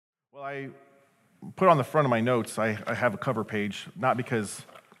Well, I put on the front of my notes, I have a cover page, not because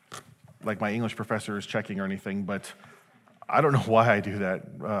like my English professor is checking or anything, but I don't know why I do that.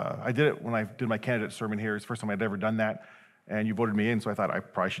 I did it when I did my candidate sermon here. It's the first time I'd ever done that, and you voted me in, so I thought I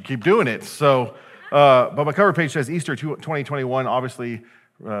probably should keep doing it. But my cover page says Easter 2021. Obviously,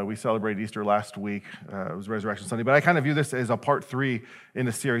 we celebrated Easter last week. It was Resurrection Sunday, but I kind of view this as a part 3 in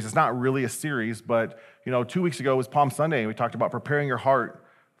the series. It's not really a series, but 2 weeks ago was Palm Sunday, and we talked about preparing your heart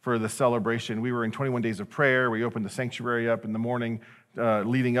for the celebration. We were in 21 days of prayer. We opened the sanctuary up in the morning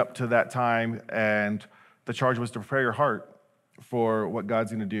leading up to that time, and the charge was to prepare your heart for what God's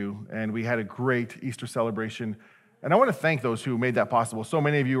going to do. And we had a great Easter celebration. And I want to thank those who made that possible. So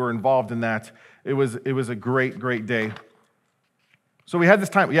many of you were involved in that. It was a great, great day. So we had this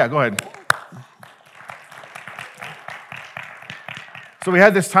time. Yeah, go ahead. So we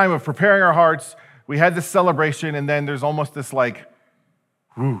had this time of preparing our hearts. We had this celebration, and then there's almost this let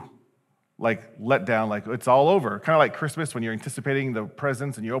down, like it's all over. Kind of like Christmas when you're anticipating the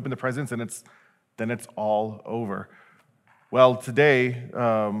presents and you open the presents and then it's all over. Well, today,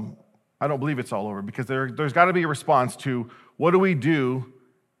 I don't believe it's all over because there's got to be a response to what do we do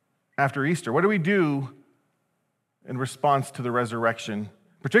after Easter? What do we do in response to the resurrection?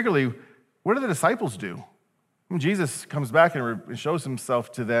 Particularly, what do the disciples do? When Jesus comes back and shows himself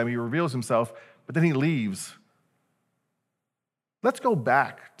to them, he reveals himself, but then he leaves. Let's go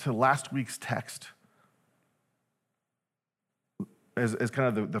back to last week's text as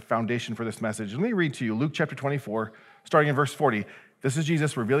kind of the foundation for this message. Let me read to you Luke chapter 24, starting in verse 40. This is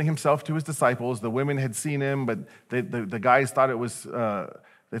Jesus revealing himself to his disciples. The women had seen him, but the guys thought it was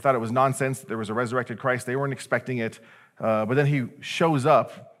nonsense that there was a resurrected Christ. They weren't expecting it. But then he shows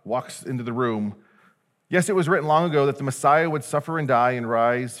up, walks into the room. Yes, it was written long ago that the Messiah would suffer and die and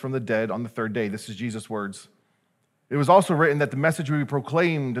rise from the dead on the third day. This is Jesus' words. It was also written that the message would be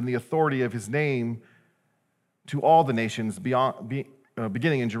proclaimed in the authority of his name to all the nations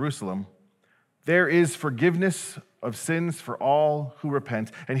beginning in Jerusalem. There is forgiveness of sins for all who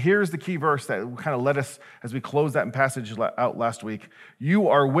repent. And here's the key verse that kind of led us as we closed that passage out last week. You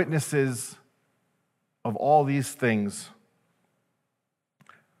are witnesses of all these things.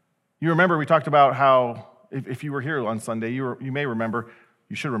 You remember we talked about how, if you were here on Sunday, you may remember,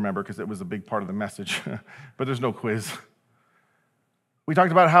 you should remember because it was a big part of the message, but there's no quiz. We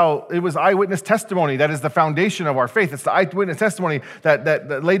talked about how it was eyewitness testimony that is the foundation of our faith. It's the eyewitness testimony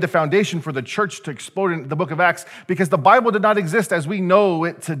that laid the foundation for the church to explode in the book of Acts because the Bible did not exist as we know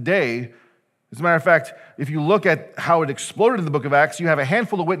it today. As a matter of fact, if you look at how it exploded in the book of Acts, you have a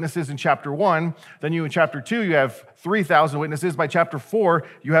handful of witnesses in chapter 1. Then in chapter 2, you have 3,000 witnesses. By chapter 4,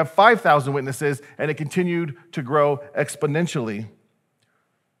 you have 5,000 witnesses, and it continued to grow exponentially.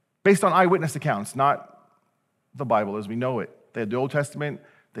 Based on eyewitness accounts, not the Bible as we know it. They had the Old Testament,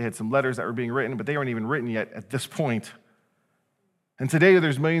 they had some letters that were being written, but they weren't even written yet at this point. And today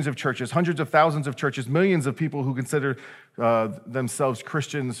there's millions of churches, hundreds of thousands of churches, millions of people who consider themselves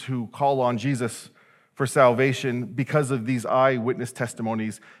Christians who call on Jesus for salvation because of these eyewitness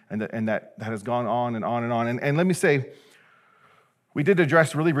testimonies, and that has gone on and on and on. And let me say, we did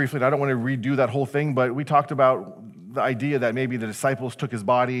address really briefly, and I don't want to redo that whole thing, but we talked about the idea that maybe the disciples took his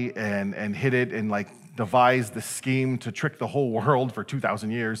body and hid it and devised the scheme to trick the whole world for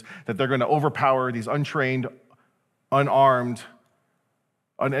 2,000 years, that they're going to overpower these untrained, unarmed,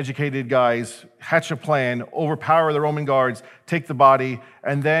 uneducated guys, hatch a plan, overpower the Roman guards, take the body,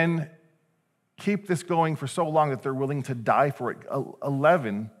 and then keep this going for so long that they're willing to die for it.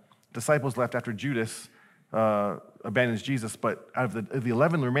 11 disciples left after Judas abandons Jesus, but out of the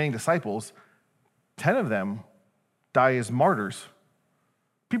 11 remaining disciples, 10 of them die as martyrs.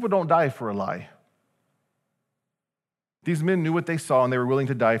 People don't die for a lie. These men knew what they saw and they were willing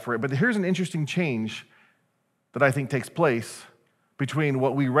to die for it. But here's an interesting change that I think takes place between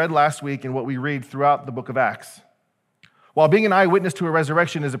what we read last week and what we read throughout the book of Acts. While being an eyewitness to a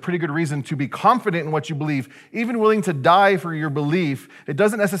resurrection is a pretty good reason to be confident in what you believe, even willing to die for your belief, it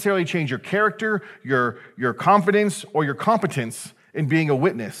doesn't necessarily change your character, your confidence, or your competence in being a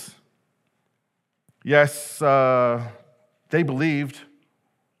witness. Yes, they believed.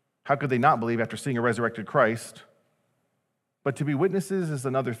 How could they not believe after seeing a resurrected Christ? But to be witnesses is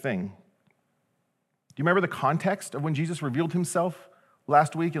another thing. Do you remember the context of when Jesus revealed himself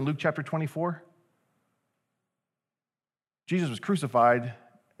last week in Luke chapter 24? Jesus was crucified,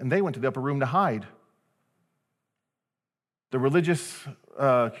 and they went to the upper room to hide. The religious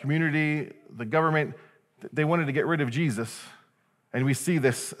community, the government, they wanted to get rid of Jesus. And we see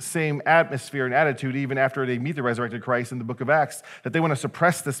this same atmosphere and attitude even after they meet the resurrected Christ in the book of Acts, that they want to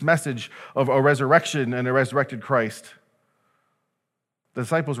suppress this message of a resurrection and a resurrected Christ. The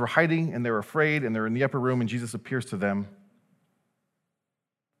disciples were hiding and they're afraid and they're in the upper room and Jesus appears to them.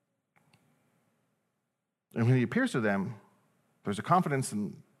 And when he appears to them, there's a confidence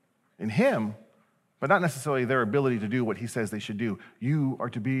in him, but not necessarily their ability to do what he says they should do. You are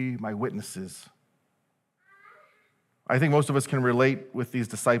to be my witnesses. I think most of us can relate with these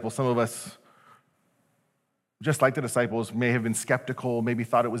disciples. Some of us, just like the disciples, may have been skeptical, maybe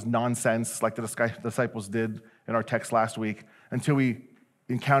thought it was nonsense, like the disciples did in our text last week, until we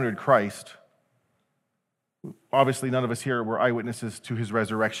encountered Christ. Obviously, none of us here were eyewitnesses to his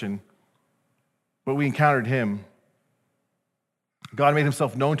resurrection, but we encountered him. God made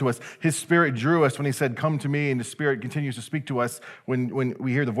himself known to us. His Spirit drew us when he said, "Come to me," and the Spirit continues to speak to us when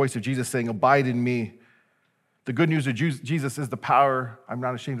we hear the voice of Jesus saying, "Abide in me." The good news of Jesus is the power. I'm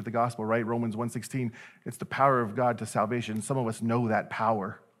not ashamed of the gospel, right? Romans 1:16. It's the power of God to salvation. Some of us know that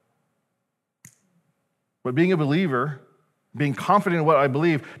power. But being a believer, being confident in what I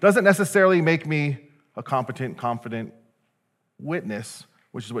believe, doesn't necessarily make me a competent, confident witness,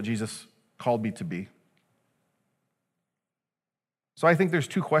 which is what Jesus called me to be. So I think there's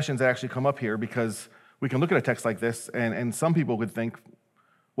two questions that actually come up here, because we can look at a text like this and some people would think,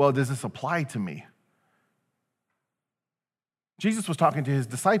 well, does this apply to me? Jesus was talking to his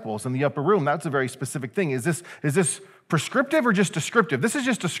disciples in the upper room. That's a very specific thing. Is this prescriptive or just descriptive? This is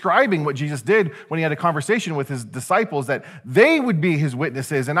just describing what Jesus did when he had a conversation with his disciples, that they would be his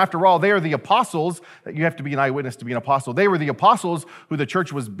witnesses. And after all, they are the apostles. That you have to be an eyewitness to be an apostle. They were the apostles who the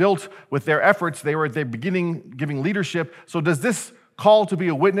church was built with their efforts. They were at their beginning giving leadership. So does this call to be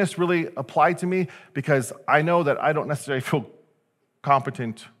a witness really apply to me? Because I know that I don't necessarily feel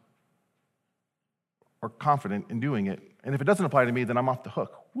competent or confident in doing it. And if it doesn't apply to me, then I'm off the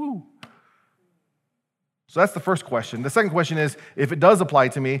hook. Woo! So that's the first question. The second question is, if it does apply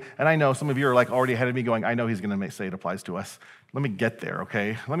to me, and I know some of you are like already ahead of me going, I know he's going to say it applies to us. Let me get there,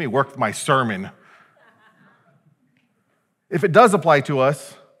 okay? Let me work my sermon. If it does apply to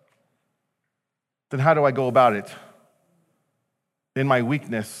us, then how do I go about it? In my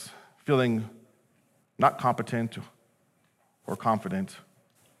weakness, feeling not competent or confident.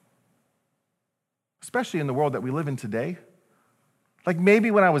 Especially in the world that we live in today. Like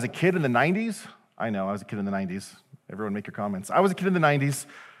maybe when I was a kid in the 90s, I know I was a kid in the 90s. Everyone make your comments. I was a kid in the 90s,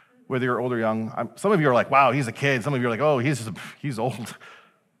 whether you're old or young. Some of you are like, wow, he's a kid. Some of you are like, oh, he's old.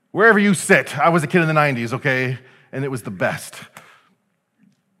 Wherever you sit, I was a kid in the 90s, okay? And it was the best.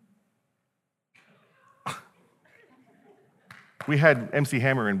 We had MC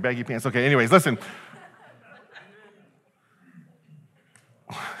Hammer in baggy pants. Okay, anyways, listen.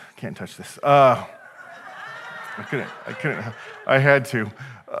 Can't touch this. I couldn't. I had to.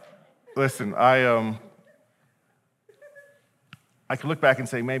 Listen, I could look back and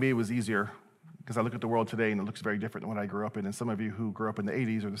say maybe it was easier, because I look at the world today and it looks very different than what I grew up in. And some of you who grew up in the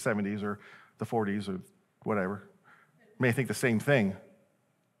 80s or the 70s or the 40s or whatever may think the same thing.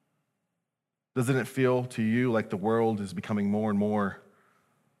 Doesn't it feel to you like the world is becoming more and more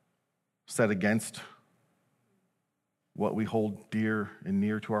set against what we hold dear and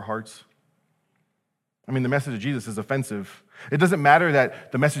near to our hearts? I mean, the message of Jesus is offensive. It doesn't matter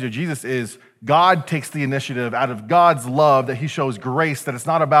that the message of Jesus is God takes the initiative out of God's love, that he shows grace, that it's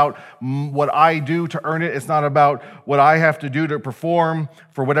not about what I do to earn it. It's not about what I have to do to perform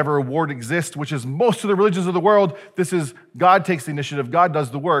for whatever reward exists, which is most of the religions of the world. This is God takes the initiative. God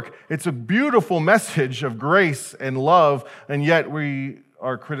does the work. It's a beautiful message of grace and love, and yet we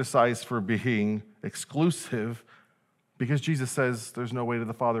are criticized for being exclusive because Jesus says there's no way to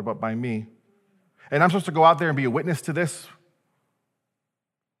the Father but by me. And I'm supposed to go out there and be a witness to this?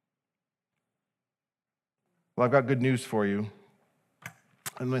 Well, I've got good news for you.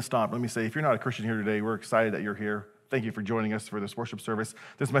 And let me stop. Let me say, if you're not a Christian here today, we're excited that you're here. Thank you for joining us for this worship service.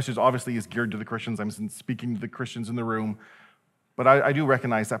 This message obviously is geared to the Christians. I'm speaking to the Christians in the room. But I do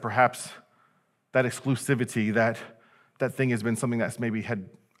recognize that perhaps that exclusivity, that thing has been something that's maybe had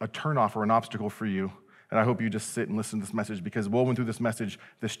a turnoff or an obstacle for you. And I hope you just sit and listen to this message, because woven through this message,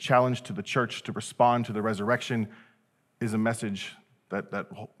 this challenge to the church to respond to the resurrection is a message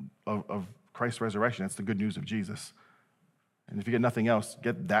of Christ's resurrection. It's the good news of Jesus. And if you get nothing else,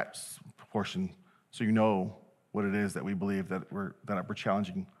 get that portion so you know what it is that we believe that we're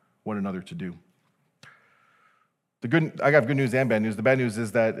challenging one another to do. I got good news and bad news. The bad news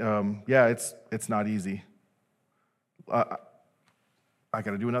is that, it's not easy. I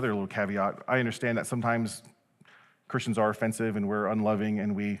got to do another little caveat. I understand that sometimes Christians are offensive and we're unloving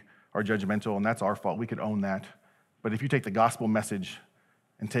and we are judgmental, and that's our fault. We could own that. But if you take the gospel message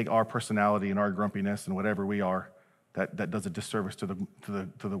and take our personality and our grumpiness and whatever we are, that does a disservice to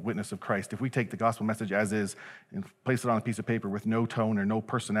the witness of Christ. If we take the gospel message as is and place it on a piece of paper with no tone or no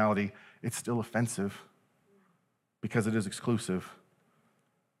personality, it's still offensive because it is exclusive.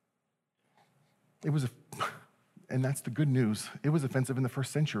 And that's the good news. It was offensive in the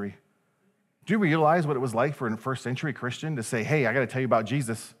first century. Do you realize what it was like for a first century Christian to say, hey, I got to tell you about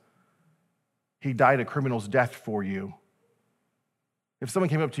Jesus. He died a criminal's death for you. If someone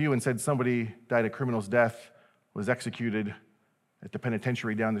came up to you and said somebody died a criminal's death, was executed at the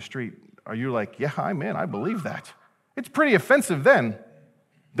penitentiary down the street, are you like, yeah, I'm in, I believe that? It's pretty offensive then.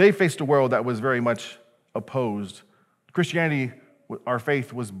 They faced a world that was very much opposed. Christianity, our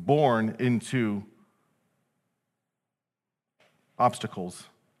faith, was born into obstacles.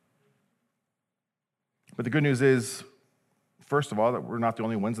 But the good news is, first of all, that we're not the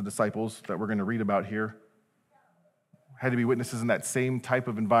only ones, the disciples that we're going to read about here had to be witnesses in that same type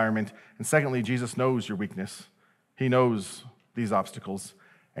of environment. And secondly, Jesus knows your weakness. He knows these obstacles,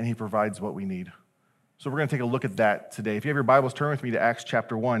 and he provides what we need. So we're going to take a look at that today. If you have your Bibles, turn with me to Acts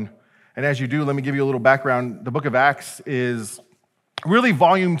chapter 1. And as you do, let me give you a little background. The book of Acts is really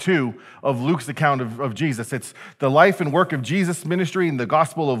volume 2 of Luke's account of Jesus. It's the life and work of Jesus' ministry in the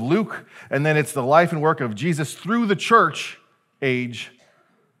Gospel of Luke, and then it's the life and work of Jesus through the church age,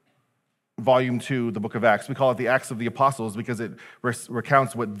 volume 2, the book of Acts. We call it the Acts of the Apostles because it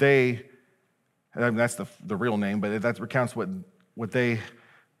recounts what they, that's the real name, but that recounts what they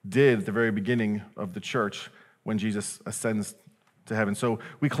did at the very beginning of the church when Jesus ascends to heaven. So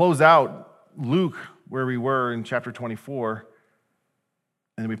we close out Luke where we were in chapter 24,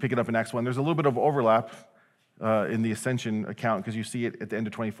 and then we pick it up in Acts 1. There's a little bit of overlap in the ascension account because you see it at the end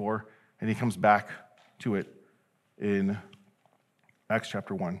of 24, and he comes back to it in Acts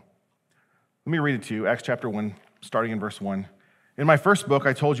chapter 1. Let me read it to you, Acts chapter 1, starting in verse 1. In my first book,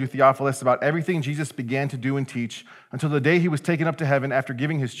 I told you, Theophilus, about everything Jesus began to do and teach until the day he was taken up to heaven after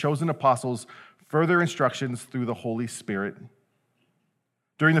giving his chosen apostles further instructions through the Holy Spirit.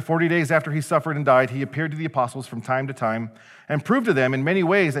 During the 40 days after he suffered and died, he appeared to the apostles from time to time and proved to them in many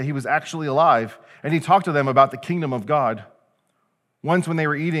ways that he was actually alive, and he talked to them about the kingdom of God. Once when they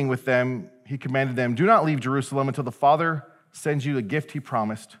were eating with them, he commanded them, do not leave Jerusalem until the Father sends you the gift he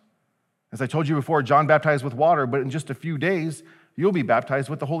promised. As I told you before, John baptized with water, but in just a few days, you'll be baptized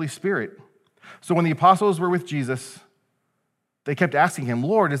with the Holy Spirit. So when the apostles were with Jesus, they kept asking him,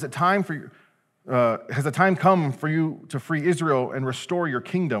 Lord, has the time come for you to free Israel and restore your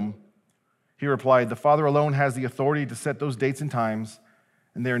kingdom? He replied, the Father alone has the authority to set those dates and times,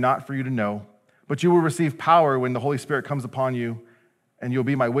 and they are not for you to know. But you will receive power when the Holy Spirit comes upon you, and you'll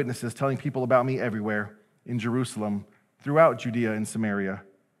be my witnesses, telling people about me everywhere, in Jerusalem, throughout Judea and Samaria,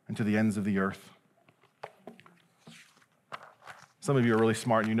 and to the ends of the earth. Some of you are really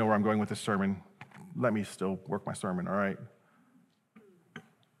smart and you know where I'm going with this sermon. Let me still work my sermon, all right?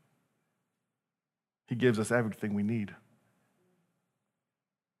 He gives us everything we need.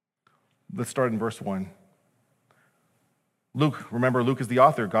 Let's start in verse 1. Luke, remember, Luke is the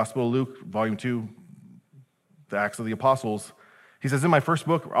author, Gospel of Luke, volume 2, the Acts of the Apostles. He says, in my first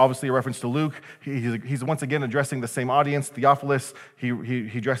book, obviously a reference to Luke, he's once again addressing the same audience, Theophilus. He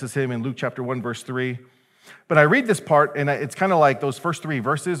addresses him in Luke chapter 1, verse 3. But I read this part, and it's kind of like those first 3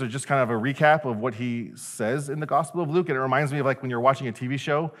 verses are just kind of a recap of what he says in the Gospel of Luke, and it reminds me of like when you're watching a TV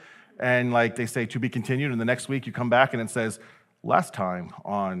show, and like they say, to be continued, and the next week you come back, and it says, last time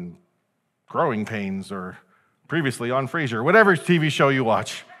on Growing Pains, or previously on Frasier, whatever TV show you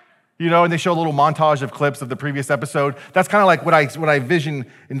watch. You know, and they show a little montage of clips of the previous episode. That's kind of like what I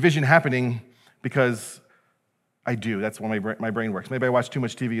envision happening because I do. That's why my brain works. Maybe I watched too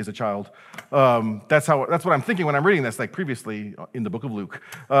much TV as a child. That's what I'm thinking when I'm reading this, like previously in the book of Luke.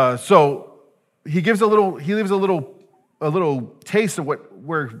 So he leaves a little taste of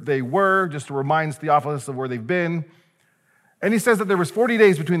where they were, just reminds Theophilus of where they've been. And he says that there was 40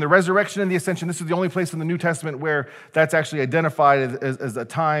 days between the resurrection and the ascension. This is the only place in the New Testament where that's actually identified as a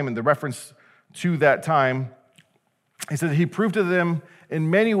time and the reference to that time. He said that he proved to them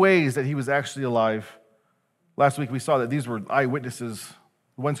in many ways that he was actually alive. Last week we saw that these were eyewitnesses,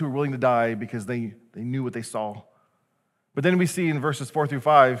 the ones who were willing to die because they knew what they saw. But then we see in verses 4 through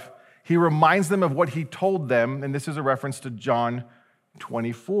 5, he reminds them of what he told them, and this is a reference to John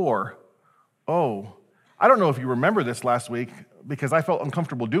 24. Oh, I don't know if you remember this last week because I felt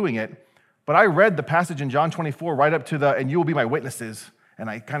uncomfortable doing it, but I read the passage in John 24 right up to and you will be my witnesses, and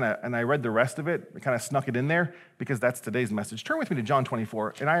I read the rest of it. I kind of snuck it in there because that's today's message. Turn with me to John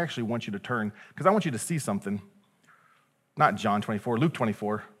 24, and I actually want you to turn because I want you to see something. Not John 24, Luke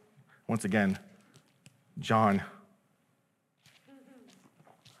 24. Once again, John.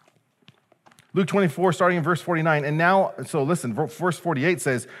 Luke 24, starting in verse 49. And now, so listen, verse 48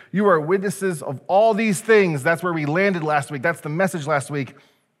 says, you are witnesses of all these things. That's where we landed last week. That's the message last week.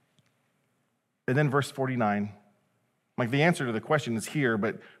 And then verse 49, like the answer to the question is here,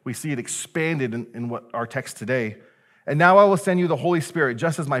 but we see it expanded in what our text today. And now I will send you the Holy Spirit,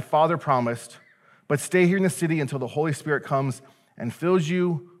 just as my Father promised. But stay here in the city until the Holy Spirit comes and fills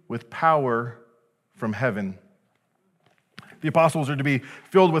you with power from heaven. The apostles are to be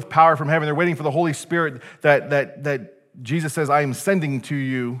filled with power from heaven. They're waiting for the Holy Spirit that Jesus says, I am sending to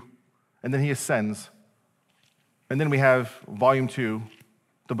you. And then he ascends. And then we have volume 2,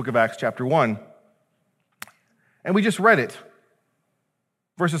 the book of Acts, chapter 1. And we just read it.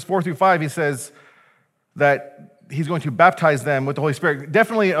 Verses 4 through 5, he says that he's going to baptize them with the Holy Spirit.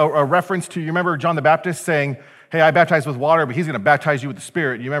 Definitely a reference to, you remember John the Baptist saying, hey, I baptize with water, but he's going to baptize you with the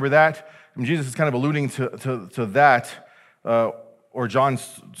Spirit. You remember that? And Jesus is kind of alluding to that. Or John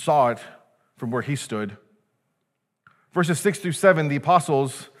saw it from where he stood. Verses 6 through 7, the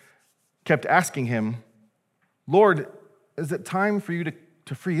apostles kept asking him, Lord, is it time for you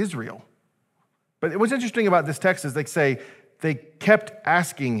to free Israel? But what's interesting about this text is they kept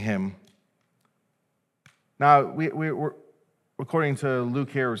asking him. Now, we're according to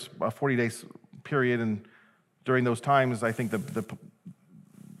Luke here, it was a 40-day period, and during those times, I think the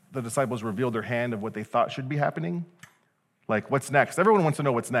disciples revealed their hand of what they thought should be happening. Like, what's next? Everyone wants to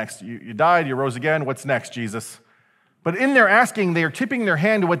know what's next. You died, you rose again, what's next, Jesus? But in their asking, they are tipping their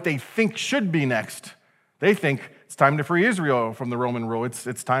hand to what they think should be next. They think it's time to free Israel from the Roman rule.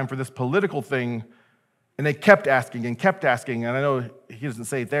 It's time for this political thing. And they kept asking. And I know he doesn't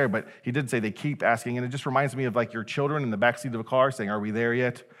say it there, but he did say they keep asking. And it just reminds me of like your children in the backseat of a car saying, are we there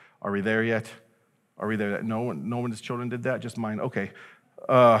yet? Are we there yet? Are we there yet? No one's children did that, just mine. Okay.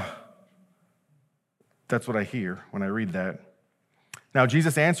 That's what I hear when I read that. Now,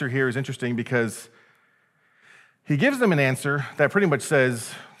 Jesus' answer here is interesting because he gives them an answer that pretty much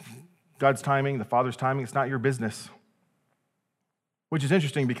says, God's timing, the Father's timing, it's not your business. Which is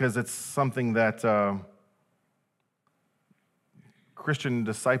interesting because it's something that Christian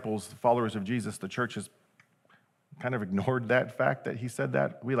disciples, followers of Jesus, the church has kind of ignored that fact that he said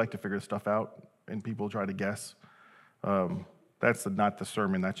that. We like to figure stuff out, and people try to guess. That's not the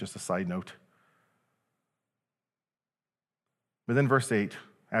sermon, that's just a side note. But then verse 8,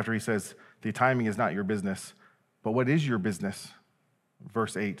 after he says, the timing is not your business, but what is your business?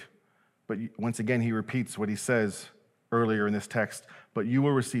 Verse 8. But once again, he repeats what he says earlier in this text. But you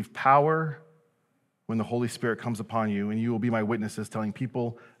will receive power when the Holy Spirit comes upon you, and you will be my witnesses, telling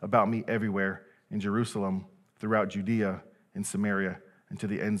people about me everywhere, in Jerusalem, throughout Judea, in Samaria, and to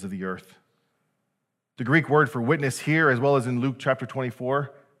the ends of the earth. The Greek word for witness here, as well as in Luke chapter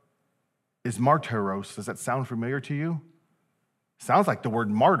 24, is martyros. Does that sound familiar to you? Sounds like the word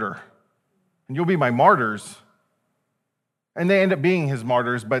martyr. And you'll be my martyrs. And they end up being his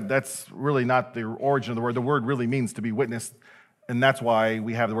martyrs, but that's really not the origin of the word. The word really means to be witness, and that's why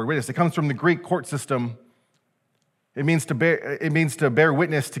we have the word witness. It comes from the Greek court system. It means to bear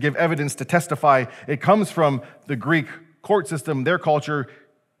witness, to give evidence, to testify. It comes from the Greek court system, their culture.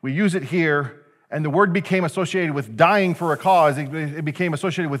 We use it here, and the word became associated with dying for a cause. It became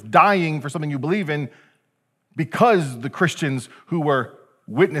associated with dying for something you believe in, because the Christians who were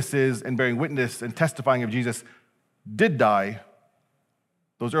witnesses and bearing witness and testifying of Jesus did die.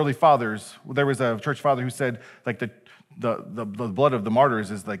 Those early fathers, there was a church father who said, like, the blood of the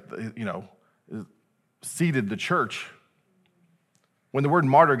martyrs is like, seeded the church. When the word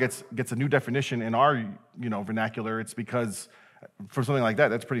martyr gets a new definition in our, vernacular, it's because for something like that,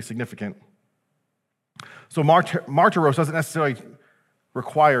 that's pretty significant. So martyros doesn't necessarily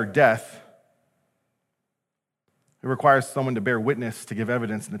require death. It requires someone to bear witness, to give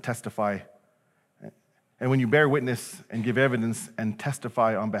evidence, and to testify. And when you bear witness and give evidence and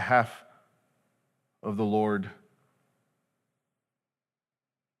testify on behalf of the Lord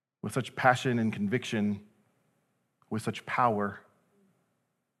with such passion and conviction, with such power,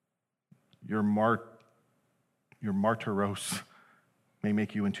 your martyros may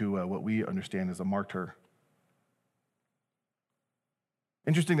make you into what we understand as a martyr.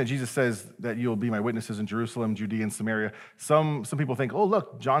 Interesting that Jesus says that you'll be my witnesses in Jerusalem, Judea, and Samaria. Some people think, oh,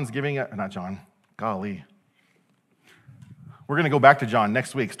 look, John's giving not John, golly. We're going to go back to John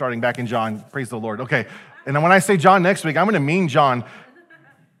next week, starting back in John. Praise the Lord. Okay, and then when I say John next week, I'm going to mean John.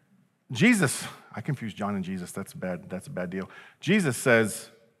 Jesus, I confuse John and Jesus. That's a bad deal. Jesus says,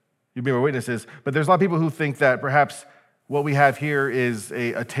 you'll be my witnesses, but there's a lot of people who think that perhaps what we have here is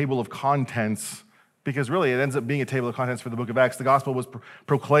a table of contents, because really it ends up being a table of contents for the book of Acts. The gospel was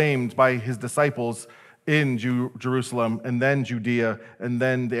proclaimed by his disciples in Jerusalem, and then Judea, and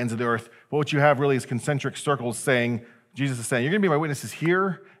then the ends of the earth. But what you have really is concentric circles saying, Jesus is saying, you're going to be my witnesses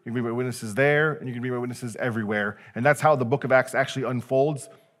here, you're going to be my witnesses there, and you're going to be my witnesses everywhere. And that's how the book of Acts actually unfolds,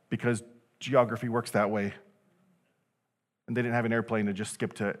 because geography works that way. And they didn't have an airplane to just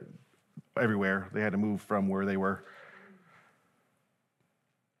skip to everywhere. They had to move from where they were.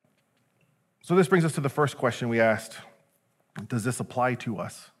 So this brings us to the first question we asked. Does this apply to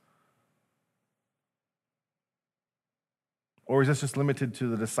us? Or is this just limited to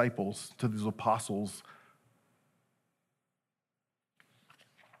the disciples, to these apostles?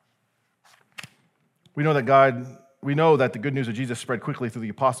 We know that the good news of Jesus spread quickly through the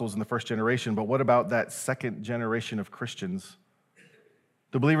apostles in the first generation, but what about that second generation of Christians?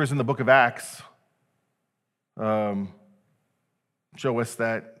 The believers in the book of Acts show us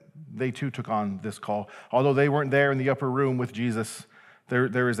that they too took on this call. Although they weren't there in the upper room with Jesus,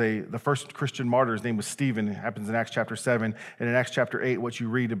 there is the first Christian martyr. His name was Stephen. It happens in Acts chapter 7. And in Acts chapter 8, what you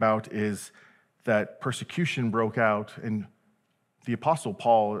read about is that persecution broke out. And the apostle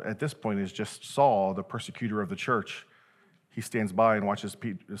Paul, at this point, is just Saul, the persecutor of the church. He stands by and watches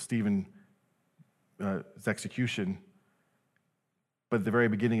Stephen's execution. But at the very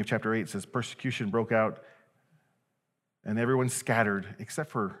beginning of chapter 8, it says, persecution broke out, and everyone scattered,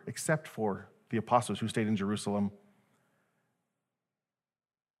 except for the apostles who stayed in Jerusalem.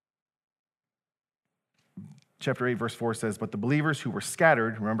 Chapter 8, verse 4 says, but the believers who were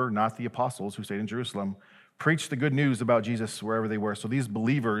scattered, remember, not the apostles who stayed in Jerusalem, preached the good news about Jesus wherever they were. So these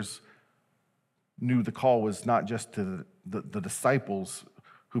believers knew the call was not just to the disciples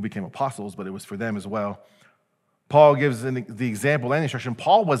who became apostles, but it was for them as well. Paul gives the example and instruction.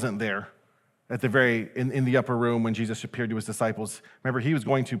 Paul wasn't there at in the upper room when Jesus appeared to his disciples. Remember, he was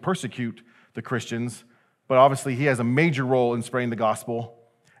going to persecute the Christians, but obviously he has a major role in spreading the gospel.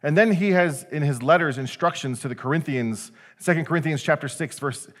 And then he has, in his letters, instructions to the Corinthians. 2 Corinthians chapter 6,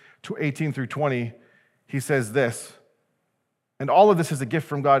 verse 18 through 20, he says this, and all of this is a gift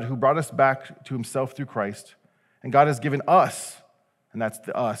from God who brought us back to himself through Christ. And God has given us, and that's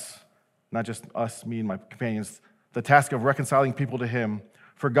the us, not just us, me and my companions, the task of reconciling people to him.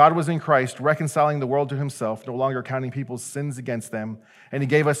 For God was in Christ, reconciling the world to himself, no longer counting people's sins against them. And he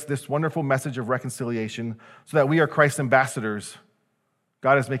gave us this wonderful message of reconciliation so that we are Christ's ambassadors.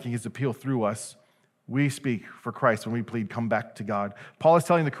 God is making his appeal through us. We speak for Christ when we plead, come back to God. Paul is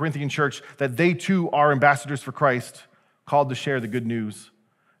telling the Corinthian church that they too are ambassadors for Christ, called to share the good news.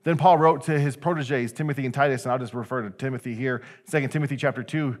 Then Paul wrote to his proteges, Timothy and Titus, and I'll just refer to Timothy here. 2 Timothy chapter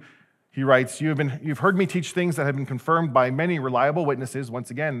 2, he writes, you've heard me teach things that have been confirmed by many reliable witnesses. Once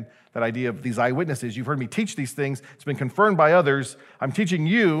again, that idea of these eyewitnesses. You've heard me teach these things. It's been confirmed by others. I'm teaching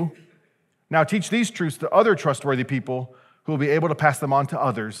you. Now teach these truths to other trustworthy people who will be able to pass them on to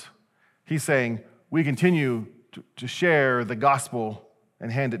others. He's saying, we continue to share the gospel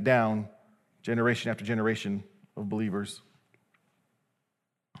and hand it down generation after generation of believers.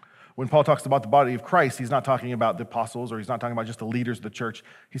 When Paul talks about the body of Christ, he's not talking about the apostles, or he's not talking about just the leaders of the church.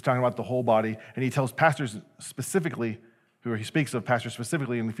 He's talking about the whole body. And he tells pastors specifically, he speaks of pastors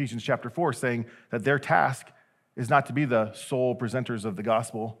specifically in Ephesians chapter 4, saying that their task is not to be the sole presenters of the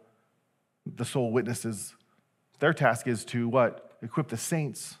gospel, the sole witnesses. Their task is to what? Equip the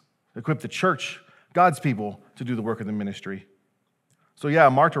saints, equip the church, God's people, to do the work of the ministry. So yeah,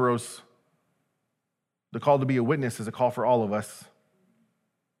 martyros, the call to be a witness, is a call for all of us.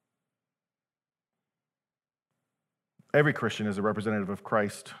 Every Christian is a representative of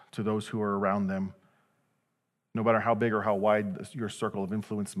Christ to those who are around them, no matter how big or how wide your circle of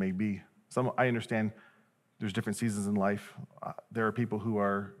influence may be. I understand there's different seasons in life. There are people who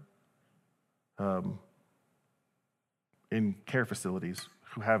are in care facilities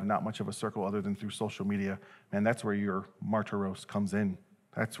who have not much of a circle other than through social media. And that's where your martyros comes in.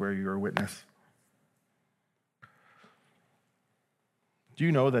 That's where you're a witness. Do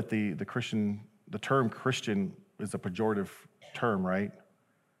you know that the term Christian is a pejorative term, right?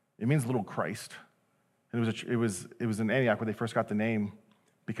 It means little Christ. And it was in Antioch where they first got the name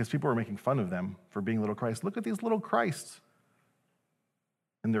because people were making fun of them for being little Christ. Look at these little Christs.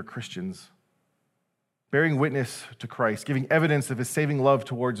 And they're Christians. Bearing witness to Christ, giving evidence of his saving love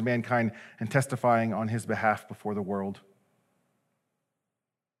towards mankind, and testifying on his behalf before the world.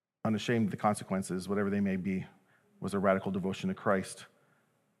 Unashamed of the consequences, whatever they may be, was a radical devotion to Christ.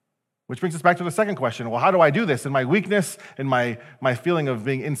 Which brings us back to the second question. Well, how do I do this? In my weakness, in my feeling of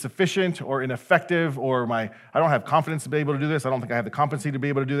being insufficient or ineffective, or I don't have confidence to be able to do this. I don't think I have the competency to be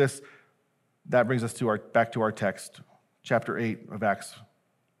able to do this. That brings us back to our text, chapter 8 of Acts,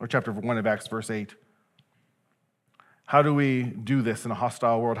 or chapter 1 of Acts, verse 8. How do we do this in a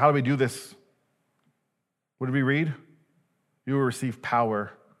hostile world? How do we do this What did we read? You will receive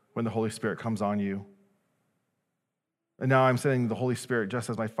power when the Holy Spirit comes on you. And now I'm sending the Holy Spirit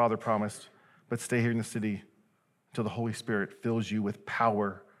just as my Father promised, but stay here in the city until the Holy Spirit fills you with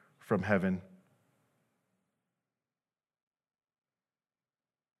power from heaven.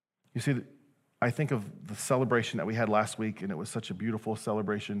 You see, I think of the celebration that we had last week, and it was such a beautiful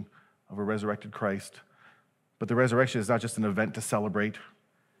celebration of a resurrected Christ. But the resurrection is not just an event to celebrate.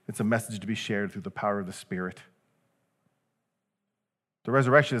 It's a message to be shared through the power of the Spirit. The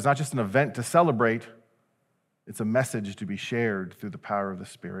resurrection is not just an event to celebrate. It's a message to be shared through the power of the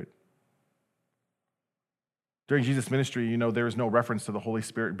Spirit. During Jesus' ministry, you know, there is no reference to the Holy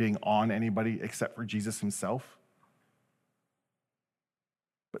Spirit being on anybody except for Jesus himself.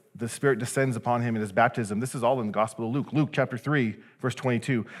 But the Spirit descends upon him in his baptism. This is all in the Gospel of Luke. Luke chapter 3, verse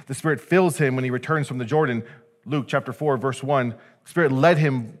 22. The Spirit fills him when he returns from the Jordan. Luke chapter 4, verse 1. The Spirit led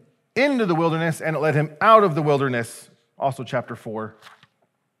him into the wilderness, and it led him out of the wilderness. Also chapter 4.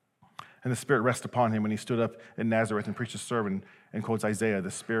 And the Spirit rests upon him when he stood up in Nazareth and preached a sermon and quotes Isaiah,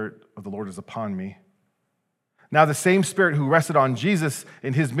 "The Spirit of the Lord is upon me." Now the same Spirit who rested on Jesus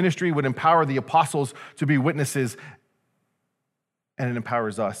in his ministry would empower the apostles to be witnesses, and it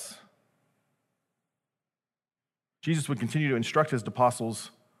empowers us. Jesus would continue to instruct his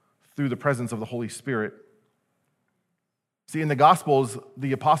apostles through the presence of the Holy Spirit. See, in the Gospels,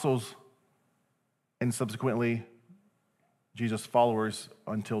 the apostles and subsequently Jesus' followers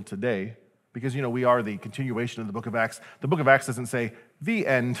until today, because, you know, we are the continuation of the book of Acts. The book of Acts doesn't say the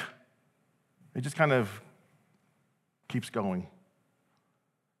end. It just kind of keeps going.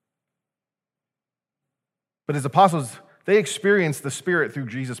 But as apostles, they experienced the Spirit through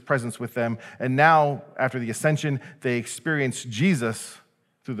Jesus' presence with them, and now, after the ascension, they experience Jesus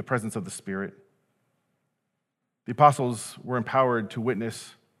through the presence of the Spirit. The apostles were empowered to be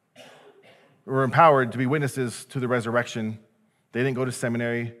witnesses to the resurrection. They didn't go to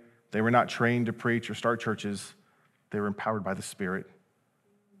seminary. They were not trained to preach or start churches. They were empowered by the Spirit.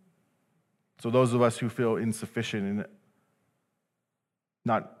 So those of us who feel insufficient and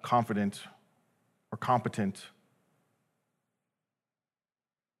not confident or competent,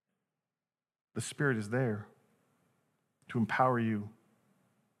 the Spirit is there to empower you,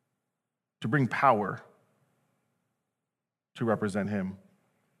 to bring power to represent him,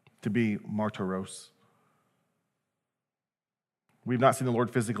 to be martyros. We've not seen the Lord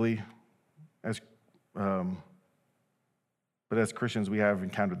physically, but as Christians, we have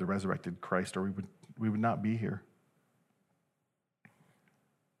encountered the resurrected Christ, or we would not be here.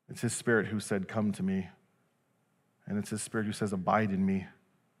 It's his Spirit who said, "Come to me," and it's his Spirit who says, "Abide in me."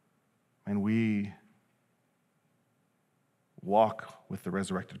 And we walk with the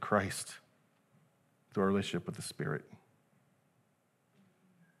resurrected Christ through our relationship with the Spirit.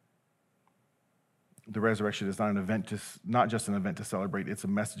 The resurrection is not just an event to celebrate. It's a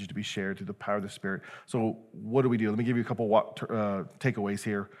message to be shared through the power of the Spirit. So what do we do? Let me give you a couple takeaways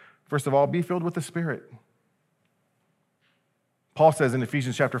here. First of all, be filled with the Spirit. Paul says in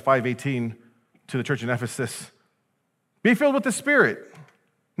Ephesians chapter 5:18 to the church in Ephesus, be filled with the Spirit.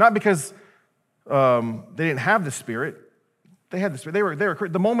 Not because they didn't have the Spirit. They had the Spirit. They were.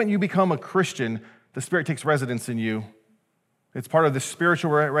 The moment you become a Christian, the Spirit takes residence in you. It's part of the spiritual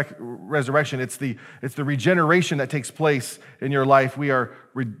resurrection. It's the regeneration that takes place in your life. We are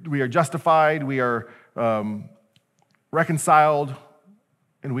justified, we are reconciled,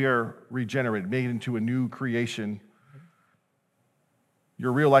 and we are regenerated, made into a new creation.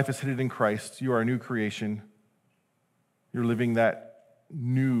 Your real life is hidden in Christ. You are a new creation. You're living that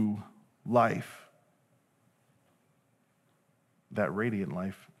new life, that radiant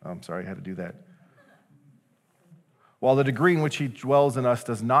life. I'm sorry, I had to do that. While the degree in which he dwells in us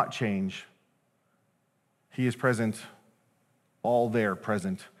does not change, he is present, all there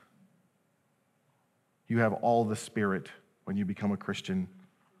present. You have all the Spirit when you become a Christian.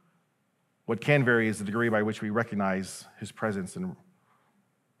 What can vary is the degree by which we recognize his presence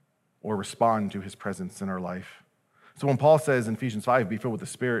or respond to his presence in our life. So when Paul says in Ephesians 5, be filled with the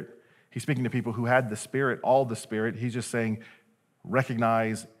Spirit, he's speaking to people who had the Spirit, all the Spirit. He's just saying,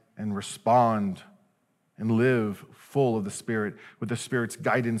 recognize and respond and live full of the Spirit, with the Spirit's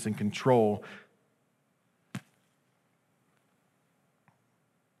guidance and control.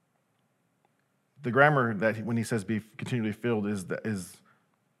 The grammar that when he says be continually filled is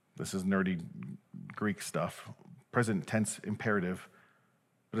this is nerdy Greek stuff, present tense imperative.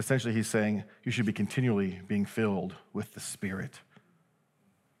 But essentially he's saying you should be continually being filled with the Spirit.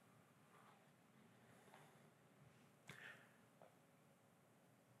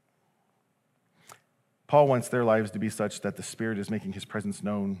 Paul wants their lives to be such that the Spirit is making his presence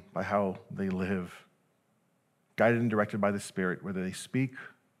known by how they live. guided and directed by the Spirit, whether they speak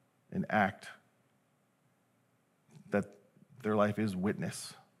and act, that their life is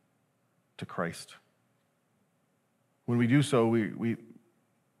witness to Christ. When we do so, we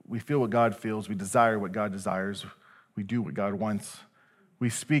feel what God feels, we desire what God desires, we do what God wants.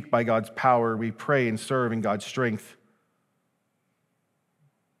 We speak by God's power, we pray and serve in God's strength.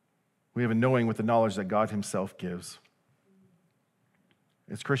 We have a knowing with the knowledge that God himself gives.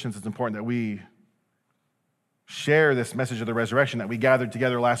 As Christians, it's important that we share this message of the resurrection, that we gathered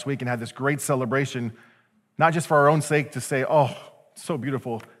together last week and had this great celebration, not just for our own sake to say, oh, it's so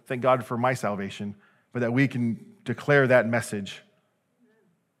beautiful, thank God for my salvation, but that we can declare that message.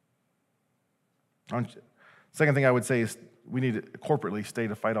 Second thing I would say is we need to corporately stay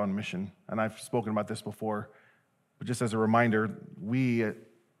to fight on mission. And I've spoken about this before, but just as a reminder, we at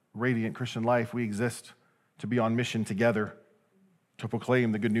Radiant Christian Life, we exist to be on mission together, to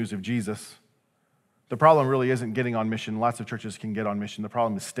proclaim the good news of Jesus. The problem really isn't getting on mission. Lots of churches can get on mission. The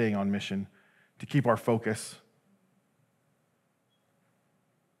problem is staying on mission, to keep our focus.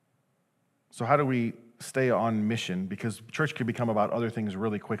 So how do we stay on mission? Because church can become about other things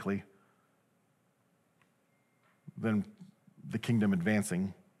really quickly than the kingdom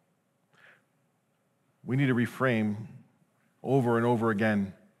advancing. We need to reframe over and over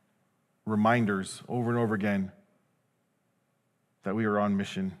again, reminders over and over again that we are on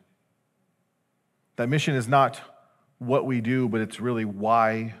mission. That mission is not what we do, but it's really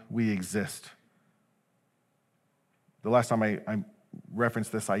why we exist. The last time I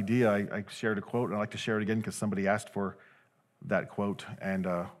referenced this idea, I shared a quote, and I'd like to share it again because somebody asked for that quote, and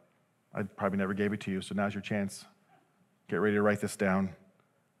I probably never gave it to you, so now's your chance. Get ready to write this down.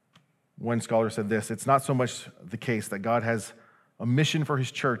 One scholar said this: it's not so much the case that God has a mission for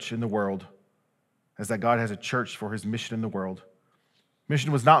his church in the world as that God has a church for his mission in the world.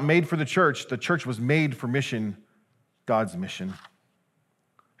 Mission was not made for the church was made for mission, God's mission.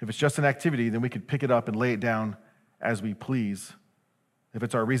 If it's just an activity, then we could pick it up and lay it down as we please. If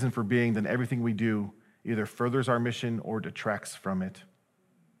it's our reason for being, then everything we do either furthers our mission or detracts from it.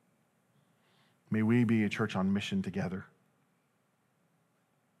 May we be a church on mission together.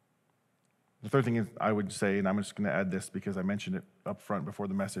 The third thing is, I would say, and I'm just going to add this because I mentioned it up front before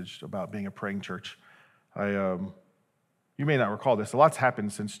the message about being a praying church. You may not recall this. A lot's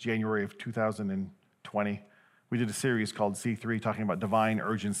happened since January of 2020. We did a series called C3 talking about divine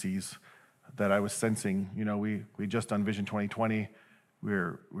urgencies that I was sensing. You know, we just done Vision 2020.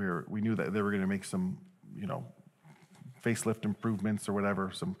 We knew that they were going to make some, facelift improvements or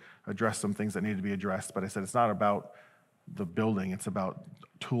whatever, address some things that needed to be addressed. But I said it's not about the building, it's about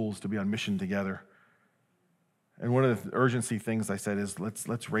tools to be on mission together. And one of the urgency things I said is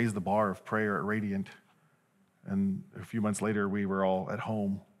let's raise the bar of prayer at Radiant. And a few months later, we were all at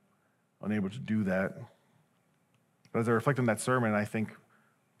home, unable to do that. But as I reflect on that sermon, I think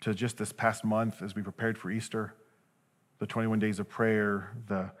to just this past month, as we prepared for Easter, the 21 days of prayer,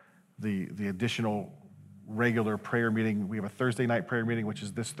 the additional regular prayer meeting. We have a Thursday night prayer meeting, which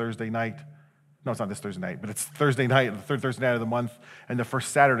is this Thursday night. No, it's not this Thursday night, but it's Thursday night, the third Thursday night of the month, and the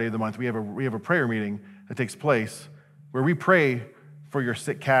first Saturday of the month. We have a prayer meeting that takes place where we pray for your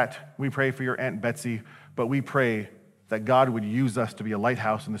sick cat, we pray for your Aunt Betsy, but we pray that God would use us to be a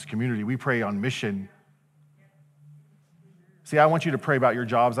lighthouse in this community. We pray on mission. See, I want you to pray about your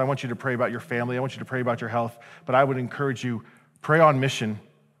jobs. I want you to pray about your family. I want you to pray about your health. But I would encourage you, pray on mission.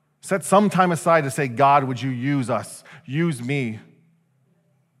 Set some time aside to say, God, would you use us? Use me.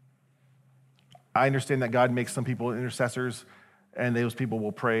 I understand that God makes some people intercessors, and those people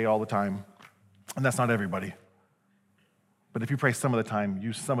will pray all the time. And that's not everybody. But if you pray some of the time,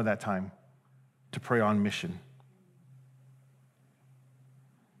 use some of that time to pray on mission.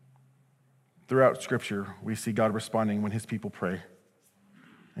 Throughout Scripture, we see God responding when his people pray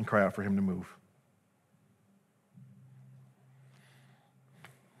and cry out for him to move.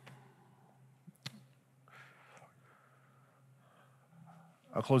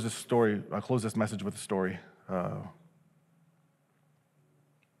 I'll close this message with a story.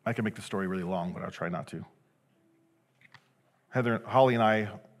 I can make the story really long, but I'll try not to. Holly and I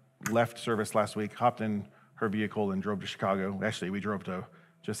left service last week, hopped in her vehicle and drove to Chicago. Actually, we drove to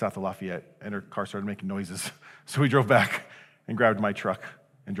just south of Lafayette, and her car started making noises. So we drove back and grabbed my truck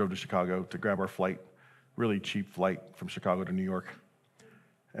and drove to Chicago to grab our flight, really cheap flight from Chicago to New York.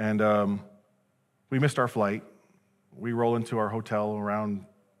 And we missed our flight. We roll into our hotel around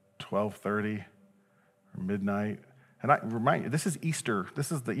 12:30 or midnight. And I remind you, this is Easter.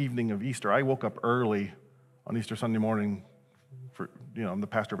 This is the evening of Easter. I woke up early on Easter Sunday morning. I'm the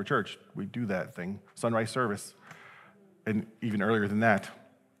pastor of a church. We do that thing, sunrise service, and even earlier than that.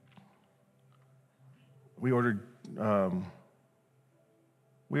 We ordered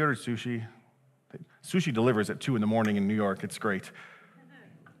we ordered sushi. Sushi delivers at 2 in the morning in New York. It's great.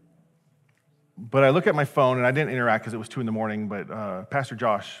 But I look at my phone, and I didn't interact because it was 2 in the morning, but Pastor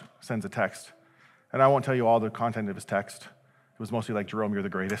Josh sends a text. And I won't tell you all the content of his text. It was mostly like, Jerome, you're the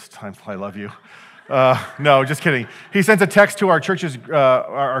greatest. I love you. No, just kidding. He sends a text to our church's,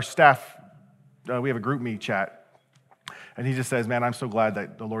 our staff. We have a group meet chat. And he just says, man, I'm so glad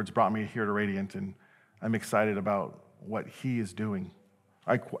that the Lord's brought me here to Radiant, and I'm excited about what he is doing.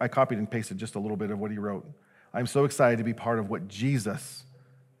 I copied and pasted just a little bit of what he wrote. I'm so excited to be part of what Jesus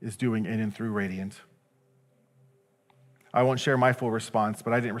is doing in and through Radiant. I won't share my full response,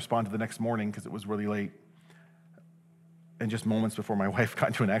 but I didn't respond to the next morning because it was really late. And just moments before my wife got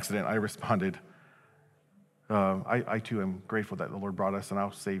into an accident, I responded. I too am grateful that the Lord brought us, and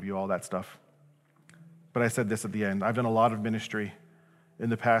I'll save you all that stuff. But I said this at the end. I've done a lot of ministry in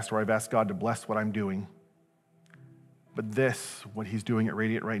the past where I've asked God to bless what I'm doing. But this, what he's doing at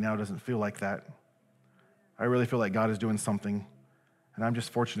Radiant right now, doesn't feel like that. I really feel like God is doing something, and I'm just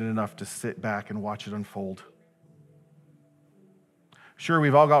fortunate enough to sit back and watch it unfold. Sure,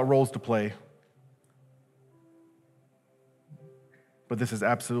 we've all got roles to play, but this is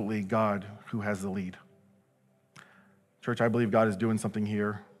absolutely God who has the lead. Church, I believe God is doing something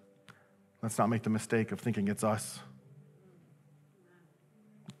here. Let's not make the mistake of thinking it's us.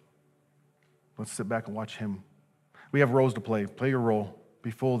 Let's sit back and watch him. We have roles to play. Play your role.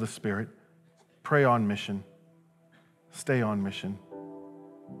 Be full of the Spirit. Pray on mission. Stay on mission.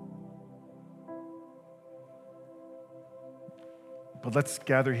 But let's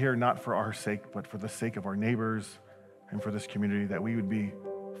gather here not for our sake, but for the sake of our neighbors and for this community, that we would be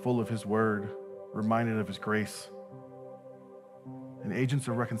full of his word, reminded of his grace, and agents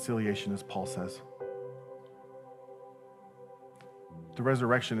of reconciliation, as Paul says. The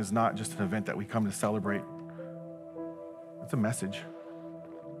resurrection is not just an event that we come to celebrate. It's a message.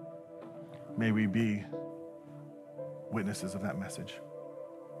 May we be witnesses of that message.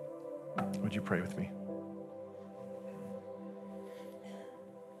 Would you pray with me?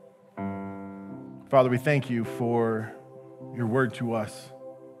 Father, we thank you for your word to us.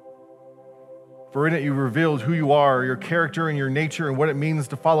 For in it you revealed who you are, your character and your nature, and what it means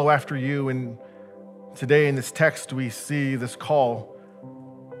to follow after you. And today in this text we see this call.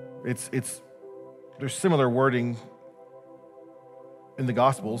 There's similar wording in the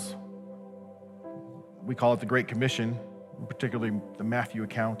Gospels. We call it the Great Commission, particularly the Matthew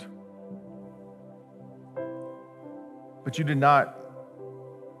account. But you did not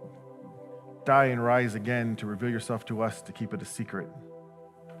die and rise again to reveal yourself to us, to keep it a secret.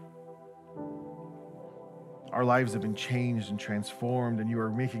 Our lives have been changed and transformed, and you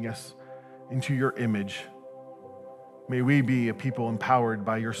are making us into your image. May we be a people empowered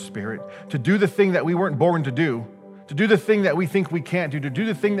by your Spirit to do the thing that we weren't born to do the thing that we think we can't do, to do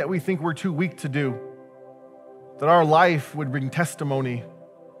the thing that we think we're too weak to do, that our life would bring testimony,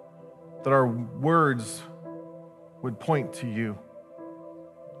 that our words would point to you.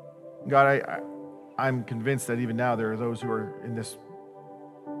 God, I'm convinced that even now there are those who are in this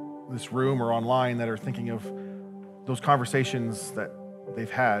room or online that are thinking of those conversations that they've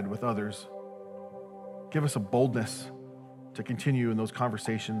had with others. Give us a boldness to continue in those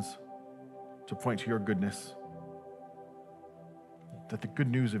conversations, to point to your goodness, that the good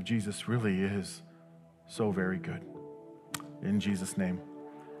news of Jesus really is so very good. In Jesus' name,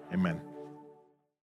 amen.